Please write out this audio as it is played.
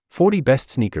40 Best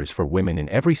Sneakers for Women in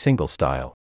Every Single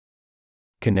Style.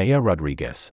 Kenea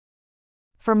Rodriguez.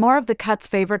 For more of The Cut's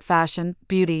favorite fashion,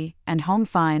 beauty, and home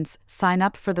finds, sign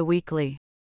up for the weekly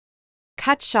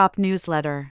Cut Shop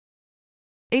newsletter.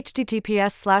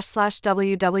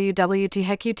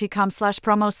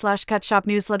 https://www.thecutcom/promo/cutshop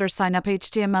newsletter sign up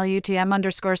html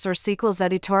UTM_source equals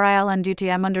editorial and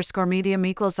UTM_medium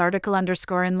equals article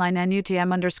 _inline and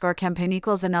UTM_campaign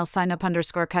equals NL sign up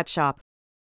 _cut shop.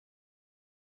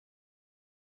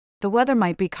 The weather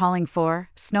might be calling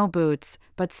for snow boots,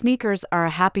 but sneakers are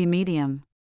a happy medium.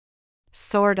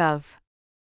 Sort of.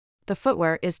 The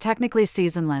footwear is technically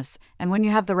seasonless, and when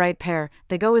you have the right pair,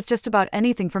 they go with just about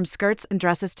anything from skirts and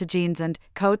dresses to jeans and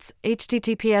coats.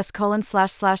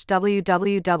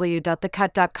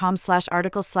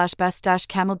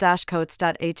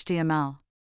 https://www.thecut.com/article/best-camel-coats.html.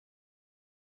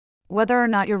 Whether or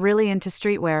not you're really into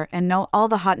streetwear and know all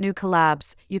the hot new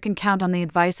collabs, you can count on the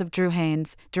advice of Drew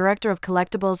Haynes, Director of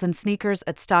Collectibles and Sneakers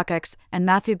at StockX, and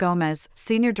Matthew Gomez,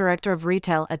 Senior Director of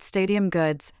Retail at Stadium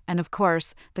Goods, and of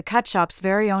course, the Cut Shop's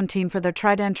very own team for their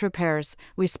tried and true pairs.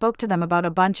 We spoke to them about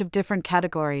a bunch of different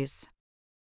categories.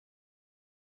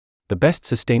 The best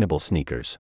sustainable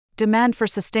sneakers. Demand for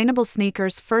sustainable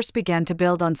sneakers first began to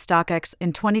build on StockX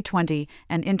in 2020,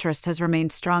 and interest has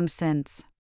remained strong since.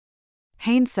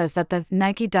 Haynes says that the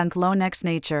Nike Dunk Low Next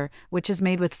Nature, which is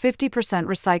made with 50%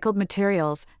 recycled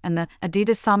materials, and the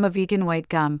Adidas Samba Vegan White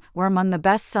Gum were among the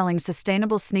best-selling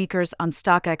sustainable sneakers on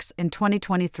StockX in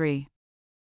 2023.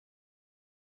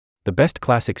 The best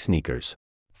classic sneakers.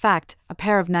 Fact: a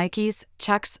pair of Nikes,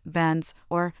 Chucks, Vans,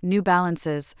 or New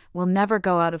Balances will never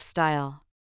go out of style.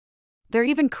 They're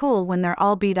even cool when they're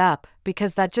all beat up,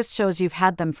 because that just shows you've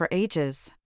had them for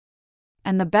ages.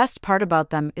 And the best part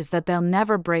about them is that they'll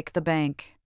never break the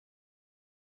bank.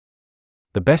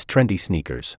 The best trendy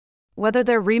sneakers. Whether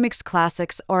they're remixed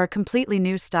classics or a completely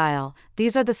new style,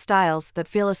 these are the styles that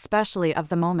feel especially of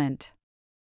the moment.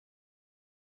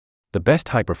 The best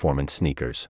high-performance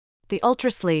sneakers. The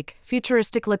ultra-sleek,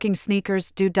 futuristic-looking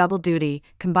sneakers do double duty,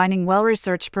 combining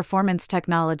well-researched performance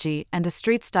technology and a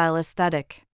street-style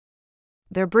aesthetic.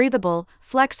 They're breathable,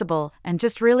 flexible, and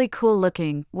just really cool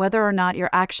looking, whether or not you're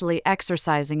actually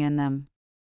exercising in them.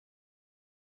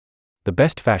 The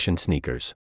best fashion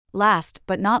sneakers. Last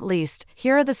but not least,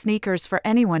 here are the sneakers for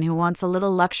anyone who wants a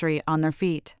little luxury on their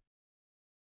feet.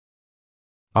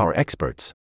 Our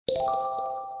experts.